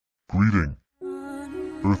Greeting,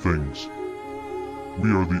 Earthlings. We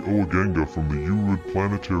are the Ooganga from the Newrick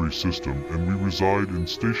planetary system, and we reside in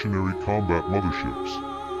stationary combat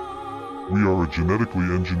motherships. We are a genetically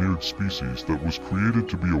engineered species that was created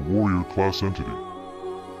to be a warrior class entity.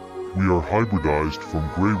 We are hybridized from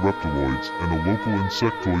gray reptiloids and a local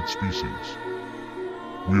insectoid species.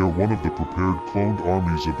 We are one of the prepared cloned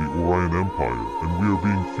armies of the Orion Empire, and we are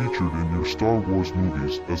being featured in your Star Wars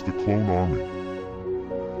movies as the Clone Army.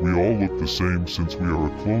 We all look the same since we are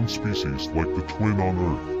a clone species like the twin on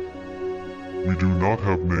Earth. We do not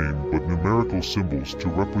have name but numerical symbols to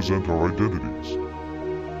represent our identities.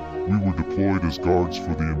 We were deployed as guards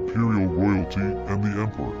for the Imperial royalty and the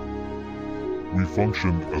Emperor. We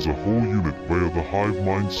functioned as a whole unit via the hive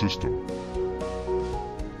mind system.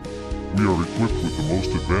 We are equipped with the most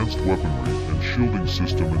advanced weaponry and shielding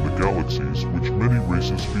system in the galaxies which many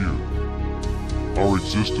races fear. Our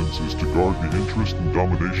existence is to guard the interest and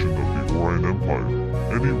domination of the Orion Empire.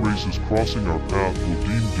 Any races crossing our path will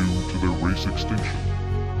deem doomed to their race extinction.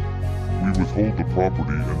 We withhold the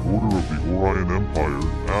property and order of the Orion Empire,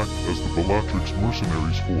 act as the Bellatrix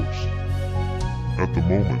mercenaries force. At the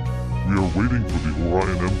moment, we are waiting for the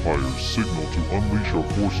Orion Empire's signal to unleash our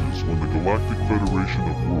forces when the Galactic Federation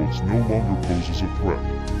of Worlds no longer poses a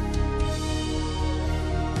threat.